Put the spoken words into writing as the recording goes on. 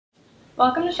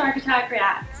Welcome to Shark Attack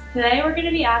Reacts. Today we're going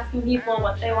to be asking people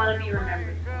what they want to be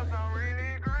remembered for.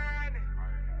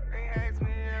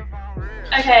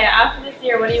 Okay, after this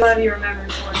year, what do you want to be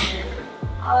remembered for here?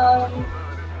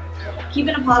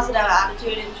 Keeping a positive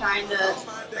attitude and trying to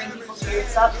bring people's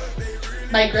spirits up.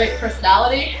 My great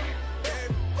personality.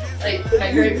 Like,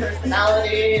 my great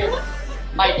personality and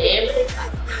my name.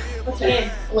 What's your name?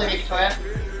 Olivia Victoria.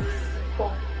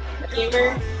 Cool.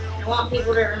 Humor. I want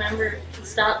people to remember to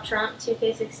stop Trump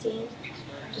 2K16.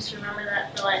 Just remember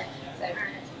that for life.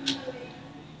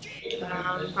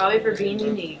 Probably for being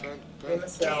unique. Be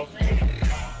myself.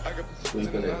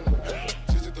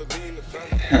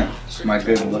 My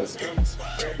good look.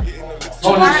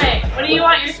 Alright, what do you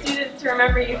want your students to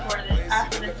remember you for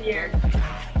after this year?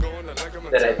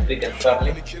 That I speak in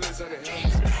Fairly.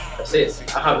 That's it.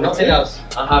 I have nothing else.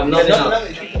 I have nothing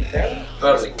else.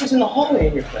 Fairly. It's in the hallway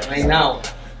in your place. Right now.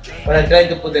 But I try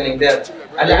to put them in there.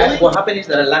 What happened is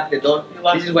that I lock the door.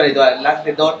 This is what I do. I lock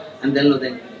the door and then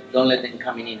don't let them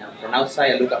come in. From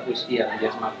outside, I look at who's here and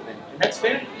just mark them. That's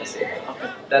fair. That's it.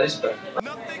 That is fair.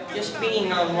 Just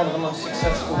being on one of the most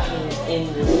successful teams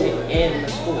in the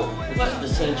school, which is the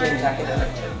St. James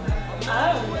Academic Team.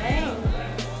 Oh, dang.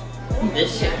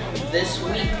 This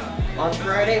week, on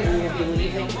Friday, we will be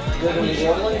leaving to go to New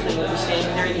Orleans, and we'll be staying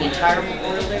there the entire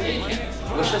Memorial Day weekend.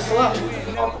 Wish us luck.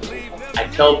 I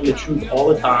tell them the truth all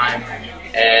the time,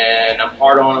 and I'm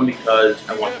hard on them because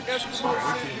I want them to succeed.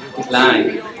 He's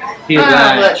lying. He's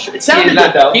lying. It sounded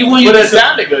good though. He wants you to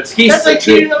sound good. That's like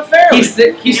treating them fairly.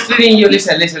 He's treating you,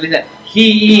 listen.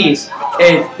 He is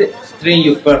treating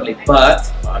you fairly, but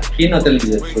he's not telling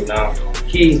you the truth. No.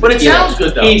 But it sounds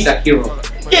good though. He's a hero.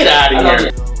 Get out of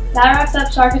here. That wraps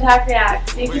up Shark Attack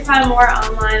Reacts. You can find more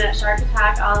online at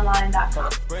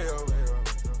sharkattackonline.com.